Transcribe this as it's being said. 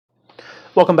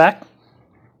Welcome back.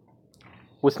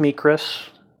 With me, Chris,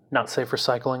 not safe for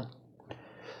cycling.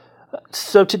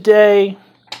 So today,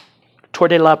 Tour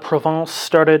de la Provence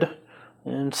started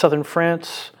in southern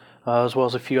France, as well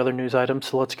as a few other news items.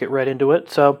 So let's get right into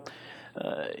it. So,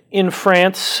 in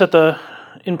France,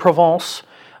 in Provence,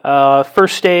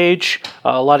 first stage,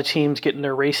 a lot of teams getting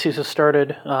their race season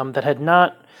started that had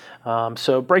not.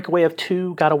 So breakaway of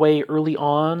two got away early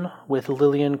on with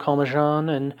Lilian Calmejean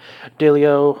and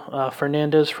Delio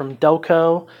Fernandez from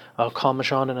Delco.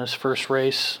 Calmejean in his first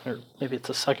race, or maybe it's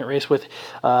the second race with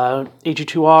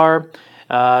AG2R.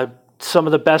 Some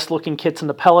of the best looking kits in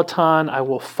the peloton. I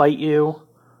will fight you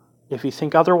if you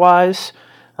think otherwise.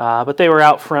 But they were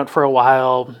out front for a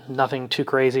while. Nothing too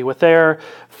crazy with their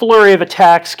flurry of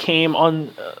attacks came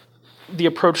on the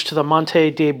approach to the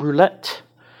Monte de Brulat.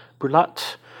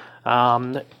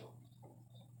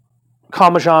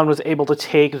 Calmejean was able to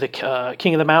take the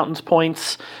King of the Mountains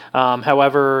points.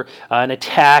 However, an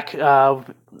attack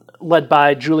led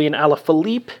by Julian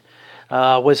Alaphilippe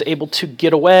was able to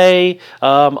get away,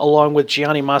 along with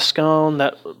Gianni Moscon,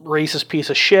 that racist piece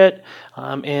of shit,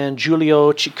 and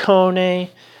Giulio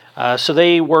Ciccone. So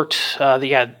they worked. They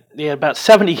had about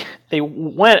 70. They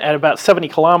went at about 70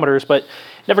 kilometers, but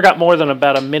never got more than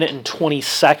about a minute and 20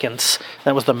 seconds.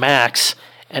 That was the max.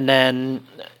 And then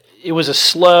it was a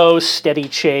slow, steady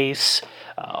chase.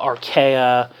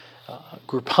 Arkea,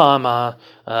 Groupama,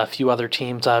 a few other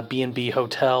teams, B&B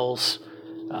Hotels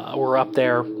were up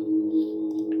there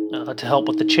to help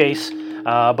with the chase.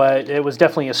 But it was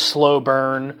definitely a slow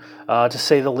burn, to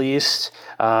say the least.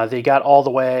 They got all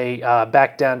the way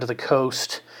back down to the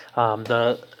coast.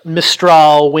 The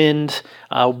Mistral wind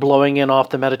blowing in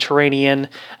off the Mediterranean,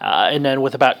 and then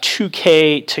with about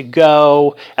 2K to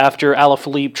go after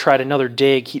Alaphilippe tried another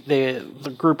dig, the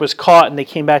group was caught and they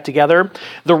came back together.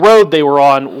 The road they were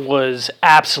on was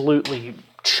absolutely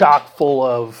chock full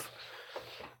of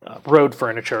road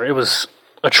furniture. It was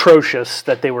atrocious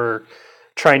that they were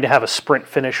trying to have a sprint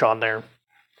finish on there.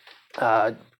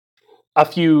 A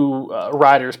few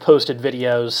riders posted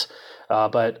videos,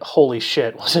 but holy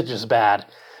shit, was it just bad.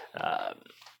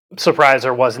 Surprised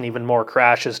there wasn't even more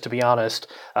crashes, to be honest,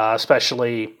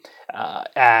 especially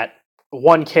at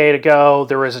 1K to go.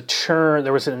 There was a turn,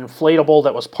 there was an inflatable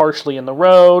that was partially in the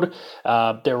road.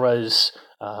 There was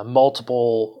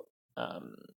multiple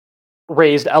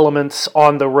raised elements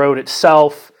on the road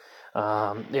itself.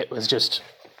 It was just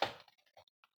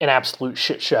an absolute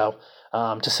shit show,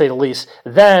 to say the least.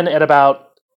 Then at about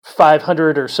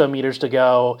 500 or so meters to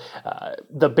go,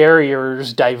 the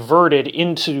barriers diverted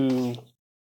into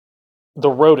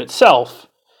the road itself,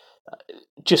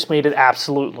 just made it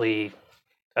absolutely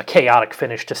a chaotic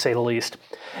finish, to say the least.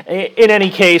 In any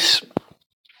case,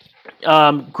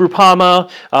 Groupama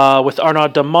with Arnaud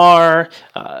Démare,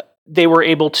 they were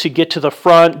able to get to the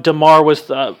front. Démare was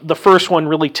the first one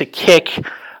really to kick.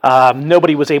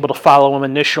 Nobody was able to follow him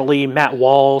initially. Matt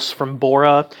Walls from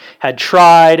Bora had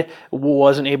tried,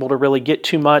 wasn't able to really get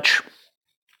too much.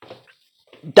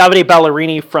 Davide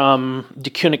Ballerini from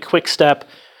Deceuninck Quickstep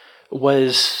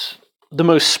was the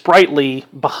most sprightly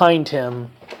behind him.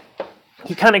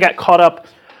 He kind of got caught up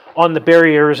on the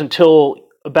barriers until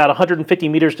about 150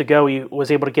 meters to go. He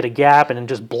was able to get a gap and then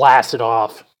just blasted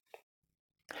off.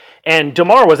 And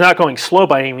Démare was not going slow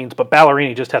by any means, but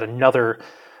Ballerini just had another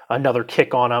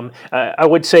kick on him. I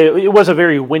would say it was a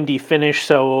very windy finish,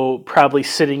 so probably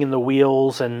sitting in the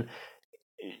wheels and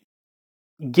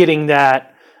getting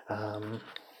that,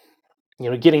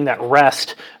 getting that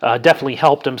rest definitely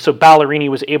helped him. So Ballerini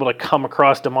was able to come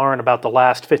across Démare in about the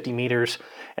last 50 meters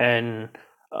and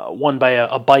won by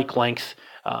a bike length,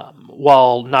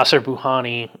 while Nasser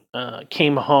Bouhanni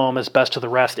came home as best of the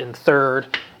rest in third,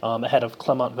 ahead of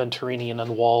Clement Venturini, and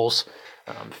then Walls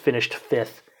finished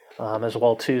fifth. As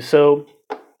well too. So,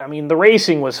 I mean, the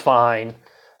racing was fine.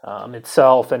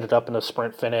 Itself ended up in a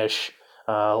sprint finish,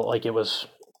 like it was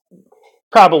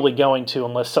probably going to,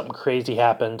 unless something crazy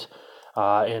happened.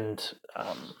 I don't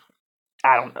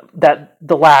know. That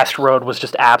the last road was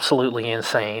just absolutely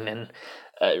insane, and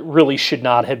really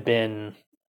shouldn't have been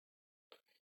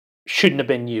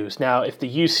used. Now, if the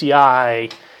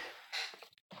UCI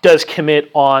does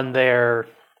commit on their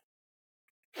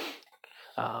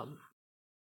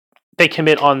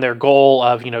goal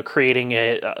of,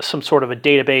 creating some sort of a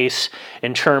database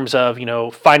in terms of,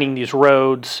 finding these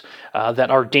roads that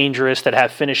are dangerous, that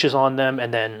have finishes on them,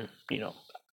 and then,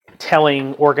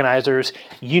 telling organizers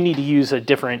you need to use a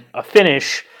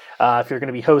finish if you're going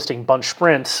to be hosting bunch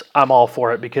sprints. I'm all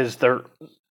for it, because the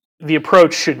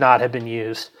approach should not have been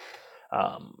used.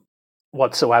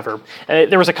 whatsoever.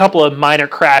 There was a couple of minor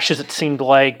crashes, it seemed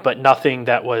like, but nothing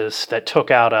that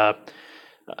took out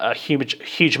a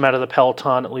huge amount of the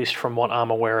peloton, at least from what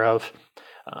I'm aware of.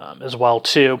 As well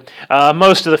too.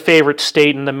 Most of the favorites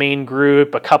stayed in the main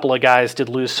group. A couple of guys did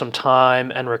lose some time.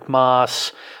 Enric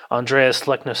Mas, Andreas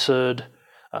Leknesud,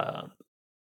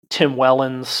 Tim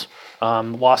Wellens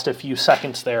lost a few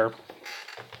seconds there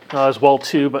as well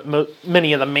too. But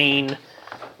many of the main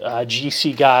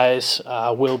GC guys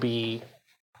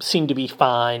seem to be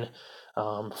fine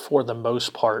for the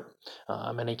most part.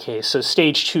 In any case, so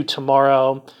stage 2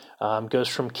 tomorrow goes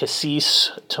from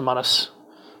Cassis to Manask.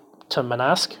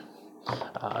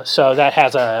 So that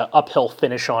has an uphill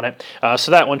finish on it.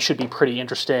 So that one should be pretty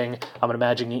interesting. I'm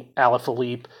imagining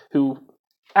Alaphilippe, who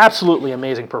absolutely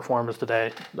amazing performance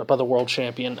today by the world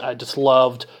champion. I just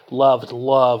loved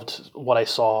what I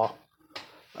saw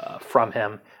from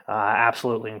him.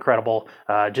 Absolutely incredible.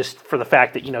 Just for the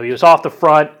fact that, he was off the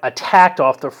front, attacked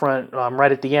off the front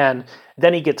right at the end.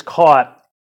 Then he gets caught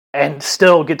and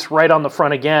still gets right on the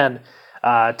front again.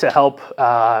 To help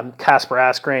Casper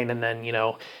Asgreen and then,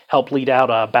 help lead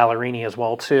out Ballerini as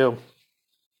well, too.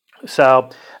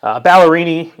 So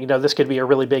Ballerini, this could be a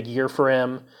really big year for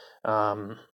him.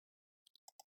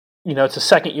 It's a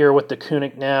second year with the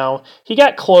Deceuninck now. He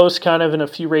got close kind of in a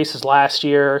few races last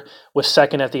year, was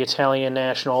second at the Italian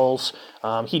Nationals.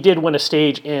 He did win a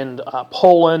stage in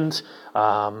Poland,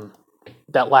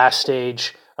 that last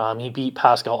stage. He beat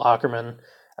Pascal Ackermann.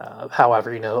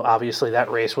 However, obviously that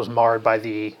race was marred by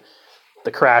the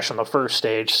crash on the first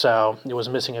stage, so it was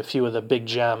missing a few of the big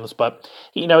gems. But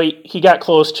he got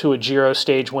close to a Giro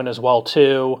stage win as well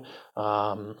too,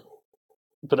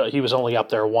 but he was only up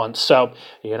there once. So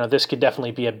this could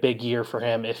definitely be a big year for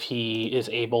him if he is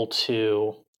able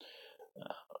to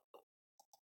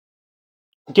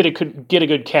get a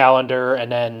good calendar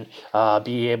and then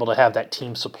be able to have that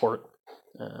team support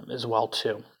as well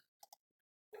too.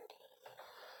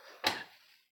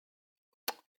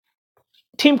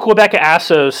 Team Qhubeka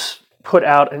Assos put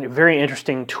out a very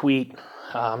interesting tweet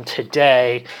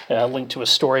today, linked to a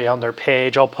story on their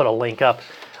page. I'll put a link up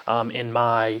in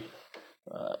my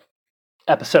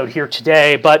episode here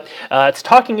today, but it's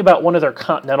talking about one of their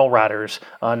continental riders,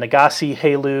 Nagasi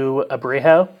Hailu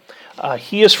Abriho.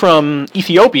 He is from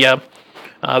Ethiopia.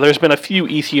 There's been a few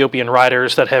Ethiopian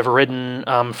riders that have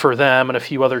ridden for them and a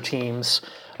few other teams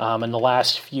in the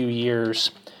last few years.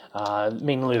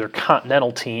 Mainly their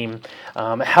continental team.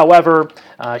 However,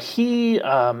 he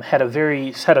had a very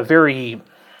interesting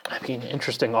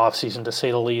offseason, to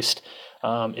say the least,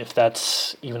 if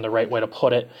that's even the right way to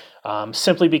put it.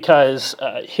 Simply because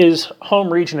his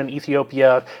home region in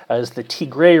Ethiopia is the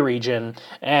Tigray region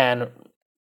and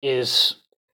is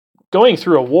going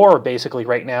through a war basically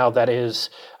right now that is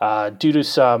due to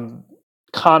some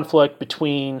conflict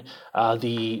between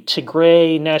the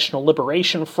Tigray National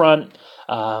Liberation Front,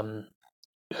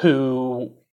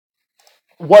 who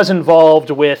was involved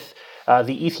with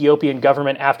the Ethiopian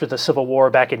government after the civil war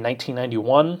back in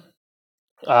 1991.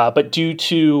 But due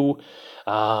to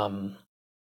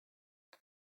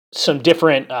some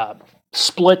different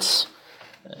splits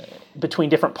between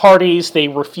different parties, they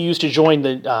refused to join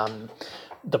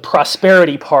the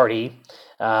Prosperity Party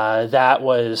that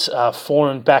was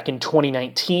formed back in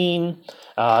 2019.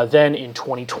 Then in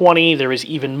 2020, there was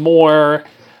even more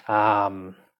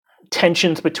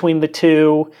tensions between the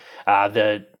two.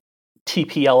 The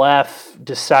TPLF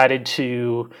decided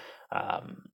to,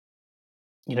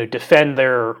 defend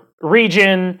their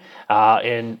region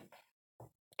and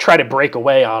try to break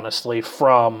away, honestly,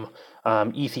 from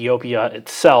Ethiopia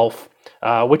itself,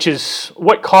 which is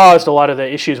what caused a lot of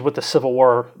the issues with the civil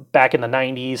war back in the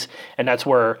 90s, and that's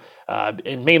where,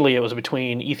 and mainly it was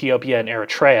between Ethiopia and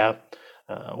Eritrea,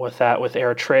 with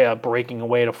Eritrea breaking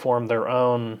away to form their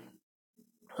own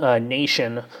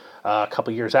nation a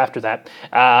couple years after that.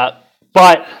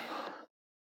 But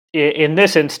in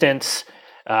this instance,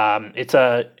 it's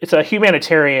a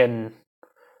humanitarian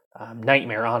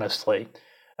nightmare, honestly,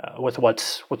 with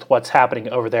what's happening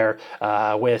over there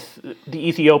with the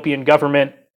Ethiopian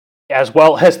government as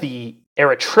well as the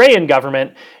Eritrean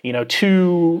government.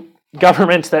 Two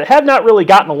governments that have not really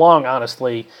gotten along,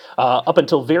 honestly, up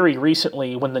until very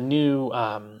recently, when the new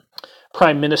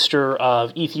Prime Minister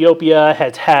of Ethiopia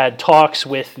has had talks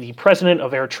with the President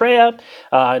of Eritrea,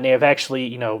 and they have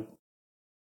actually,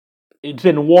 it's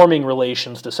been warming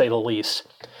relations, to say the least,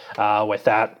 with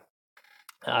that.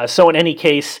 So in any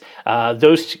case,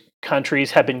 those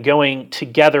countries have been going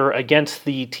together against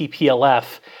the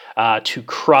TPLF to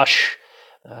crush,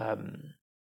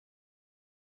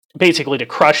 basically to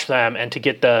crush them and to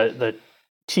get the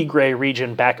Tigray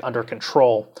region back under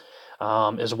control.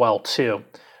 as well too.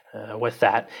 With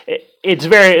that,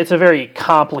 it's a very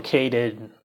complicated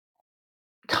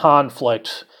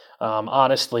conflict,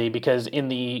 honestly, because in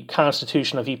the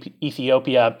Constitution of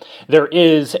Ethiopia, there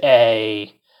is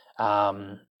a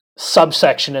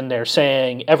subsection in there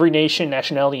saying every nation,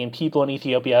 nationality, and people in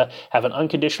Ethiopia have an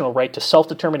unconditional right to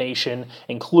self-determination,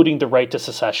 including the right to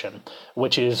secession,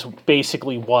 which is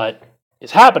basically what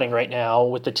is happening right now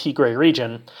with the Tigray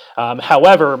region.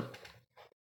 However,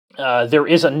 there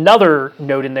is another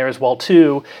note in there as well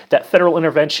too, that federal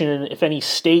intervention, if any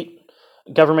state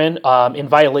government in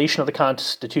violation of the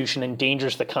Constitution,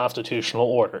 endangers the constitutional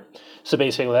order. So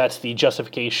basically, that's the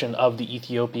justification of the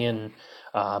Ethiopian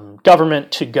government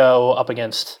to go up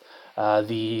against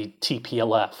the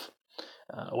TPLF.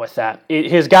 With that,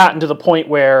 it has gotten to the point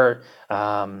where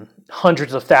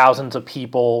hundreds of thousands of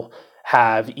people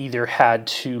have either had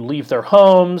to leave their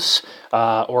homes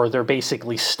or they're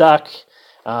basically stuck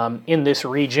in this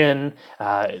region.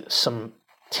 Some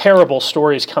terrible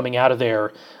stories coming out of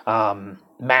there,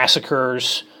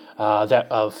 massacres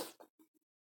of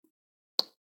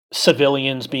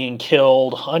civilians being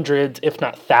killed. Hundreds, if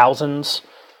not thousands,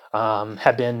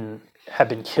 have been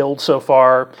killed so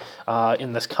far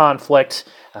in this conflict,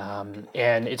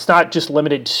 and it's not just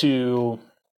limited to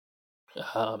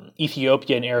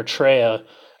Ethiopia and Eritrea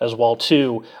as well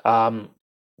too. The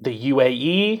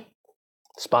UAE,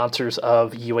 sponsors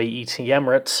of UAE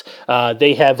Emirates,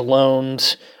 they have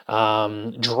loaned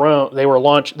drone.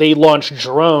 They launched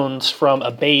drones from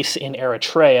a base in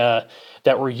Eritrea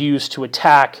that were used to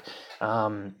attack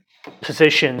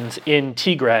positions in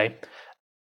Tigray.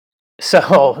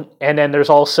 So, and then there's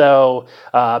also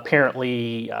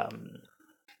apparently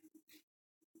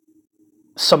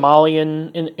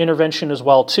Somalian intervention as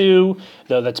well too,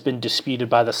 though that's been disputed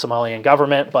by the Somalian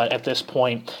government. But at this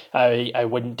point, I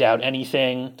wouldn't doubt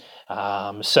anything.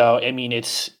 So I mean,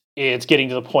 it's getting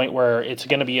to the point where it's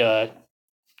going to be a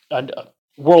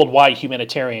worldwide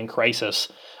humanitarian crisis.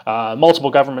 Multiple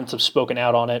governments have spoken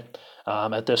out on it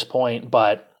at this point,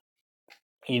 but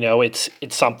you know, it's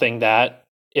something that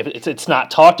if it's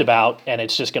not talked about, and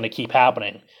it's just going to keep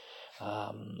happening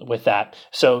with that.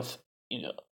 So you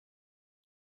know,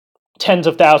 tens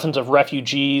of thousands of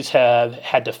refugees have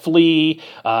had to flee.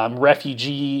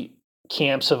 Refugee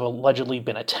camps have allegedly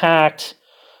been attacked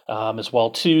as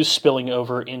well too, spilling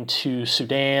over into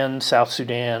Sudan, South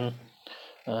Sudan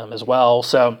as well.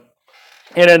 So,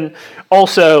 and then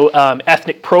also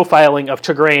ethnic profiling of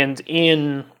Tigrayans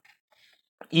in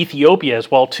Ethiopia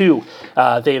as well too.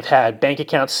 They've had bank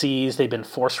accounts seized. They've been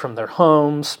forced from their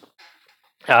homes.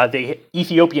 The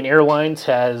Ethiopian Airlines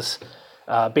has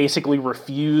basically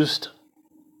refused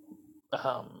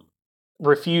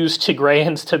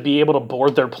Tigrayans to be able to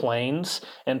board their planes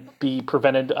and be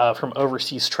prevented from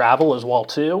overseas travel as well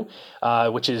too,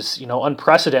 which is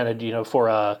unprecedented for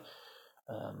a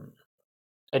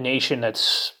nation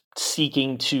that's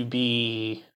seeking to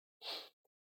be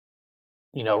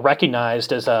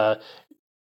recognized as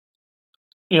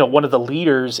one of the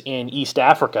leaders in East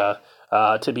Africa,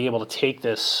 to be able to take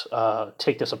this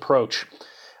approach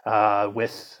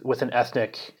with an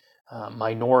ethnic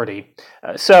minority.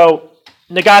 So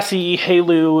Nagasi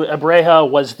Haile Abreha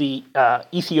was the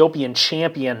Ethiopian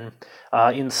champion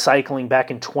in cycling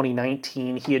back in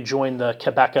 2019. He had joined the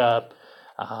Quebec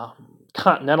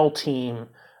Continental team,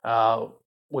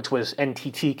 which was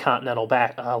NTT Continental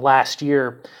back last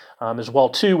year as well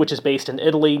too, which is based in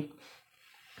Italy.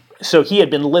 So he had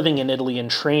been living in Italy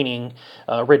and training,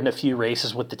 ridden a few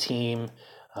races with the team,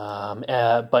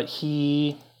 but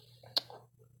he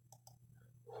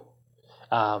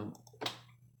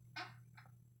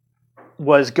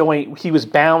was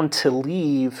bound to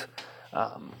leave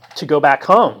to go back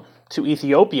home to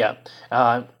Ethiopia,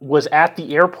 was at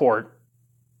the airport,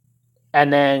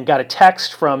 and then got a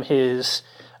text from his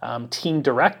team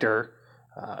director,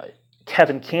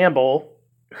 Kevin Campbell,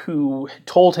 who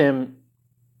told him,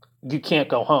 "You can't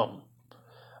go home,"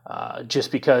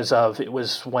 just because it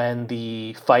was when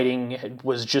the fighting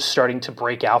was just starting to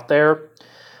break out there,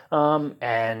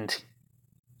 and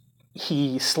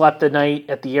he slept the night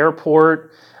at the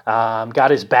airport, got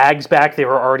his bags back. They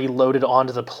were already loaded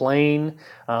onto the plane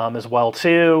as well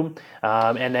too,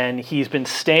 and then he's been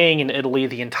staying in Italy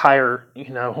the entire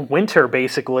winter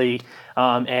basically,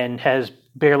 and has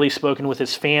barely spoken with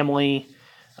his family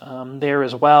there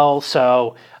as well.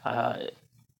 So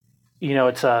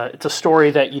it's a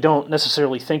story that you don't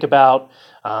necessarily think about,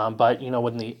 but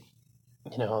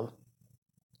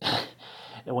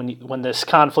when this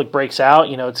conflict breaks out,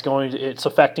 it's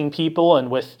affecting people, and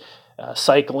with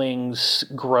cycling's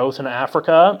growth in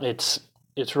Africa, it's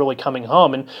it's really coming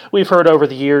home. And we've heard over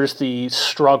the years the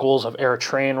struggles of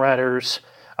Eritrean riders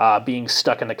being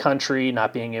stuck in the country,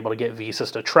 not being able to get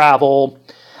visas to travel.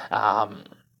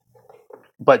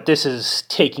 But this is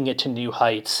taking it to new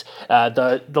heights.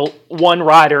 The one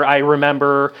rider I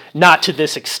remember, not to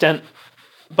this extent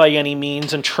by any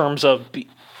means in terms of,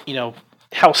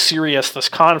 how serious this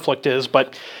conflict is,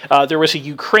 but there was a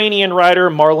Ukrainian rider,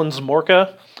 Marlon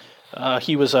Zmorka.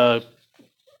 He was a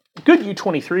good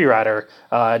U23 rider.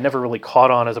 Never really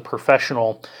caught on as a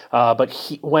professional,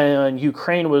 but when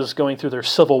Ukraine was going through their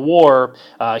civil war,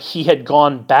 he had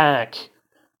gone back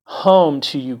home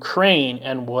to Ukraine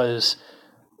and was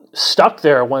stuck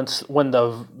there when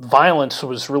the violence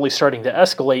was really starting to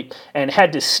escalate, and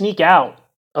had to sneak out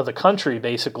of the country,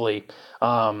 basically,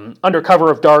 under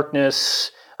cover of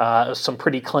darkness, some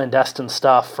pretty clandestine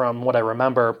stuff from what I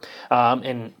remember,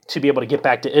 and to be able to get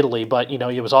back to Italy. But,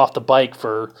 he was off the bike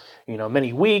for,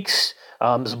 many weeks.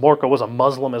 Zmorka was a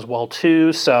Muslim as well,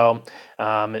 too, so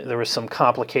there was some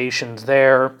complications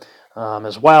there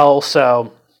as well.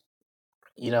 So,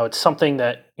 it's something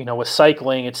that, with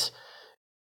cycling, it's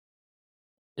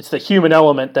the human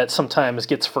element that sometimes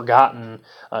gets forgotten,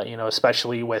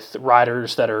 especially with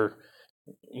riders that are,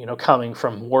 coming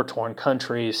from war-torn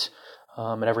countries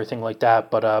and everything like that.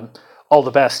 But all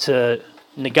the best to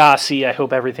Nagase. I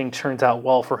hope everything turns out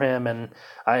well for him, and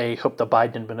I hope the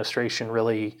Biden administration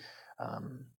really,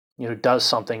 does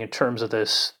something in terms of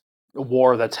this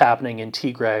war that's happening in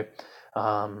Tigray,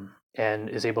 and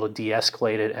is able to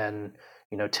de-escalate it, and,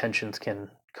 tensions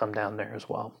can come down there as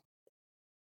well.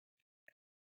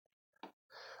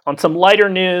 On some lighter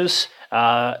news,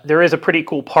 there is a pretty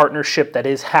cool partnership that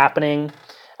is happening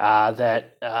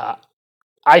that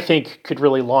I think could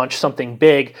really launch something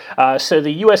big. So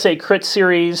the USA Crit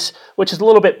Series, which is a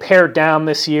little bit pared down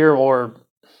this year, or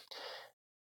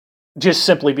just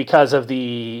simply because of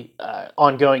the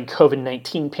ongoing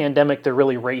COVID-19 pandemic, they're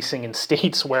really racing in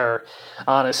states where,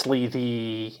 honestly,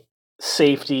 the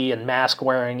safety and mask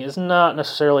wearing is not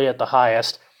necessarily at the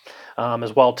highest.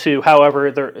 As well, too. However,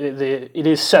 it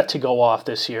is set to go off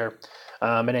this year.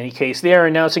 In any case, they are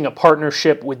announcing a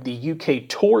partnership with the UK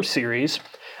Tour Series.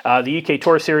 The UK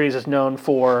Tour Series is known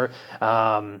for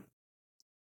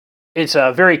it's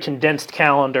a very condensed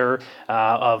calendar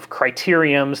of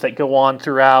criteriums that go on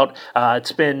throughout.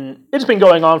 It's been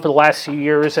going on for the last few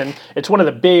years, and it's one of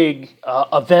the big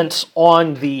events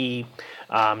on the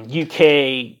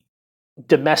UK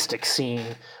domestic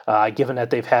scene, given that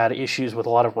they've had issues with a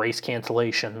lot of race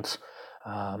cancellations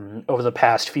over the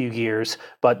past few years.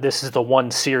 But this is the one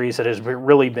series that has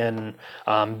really been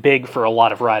big for a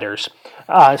lot of riders.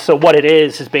 So what it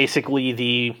is basically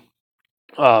the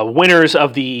winners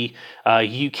of the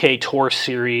UK Tour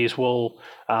Series will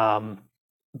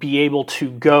be able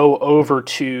to go over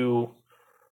to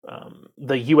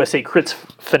the USA Crits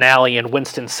finale in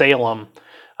Winston-Salem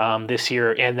this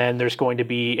year, and then there's going to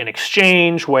be an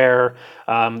exchange where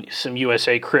some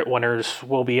USA Crit winners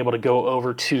will be able to go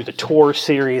over to the Tour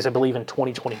Series, I believe, in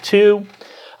 2022.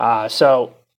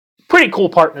 So pretty cool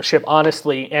partnership,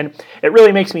 honestly, and it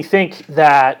really makes me think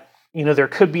that there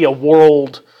could be a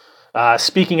world.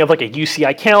 Speaking of like a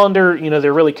UCI calendar,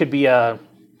 there really could be a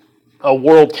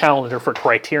world calendar for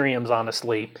criteriums,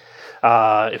 honestly,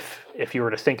 if you were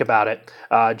to think about it,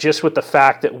 just with the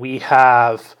fact that we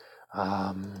have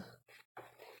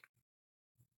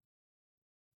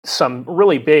some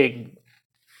really big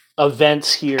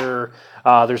events here.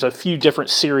 There's a few different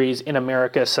series in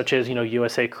America, such as,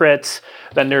 USA Crits.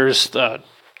 Then there's the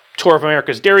Tour of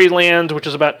America's Dairyland, which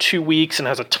is about 2 weeks and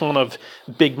has a ton of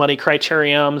big money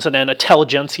criteriums. And then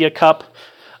Intelligentsia Cup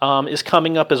is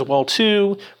coming up as well,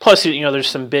 too. Plus, there's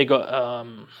some big...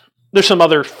 There's some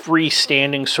other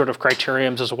freestanding sort of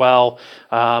criteriums as well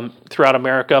throughout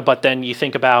America, but then you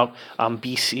think about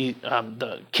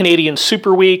the Canadian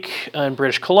Super Week in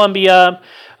British Columbia.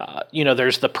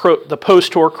 There's the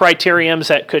post-tour criteriums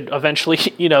that could eventually,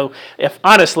 if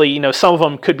honestly, some of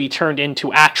them could be turned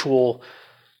into actual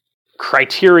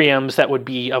criteriums that would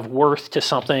be of worth to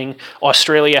something.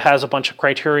 Australia has a bunch of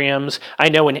criteriums. I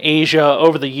know in Asia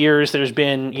over the years there's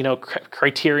been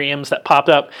criteriums that popped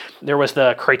up. There was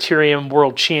the Criterium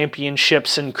World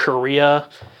Championships in Korea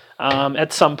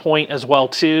at some point as well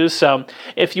too. So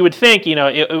if you would think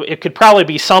it could probably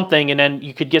be something, and then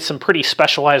you could get some pretty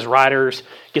specialized riders,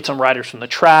 get some riders from the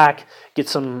track, get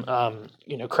some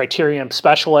criterium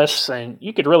specialists, and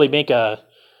you could really make a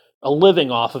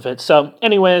living off of it. So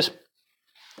anyways,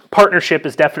 partnership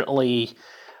is definitely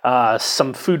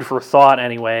some food for thought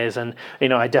anyways, and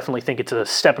I definitely think it's a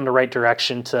step in the right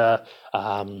direction to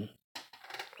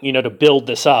to build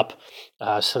this up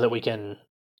so that we can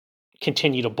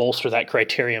continue to bolster that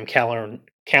Criterium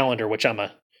calendar, which I'm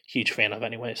a huge fan of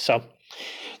anyway. So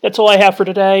that's all I have for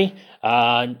today.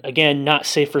 Again, not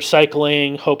safe for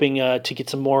cycling, hoping to get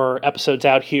some more episodes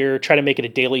out here, try to make it a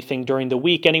daily thing during the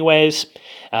week anyways,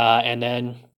 and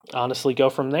then honestly go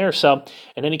from there. So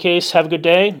in any case, have a good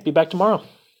day. Be back tomorrow.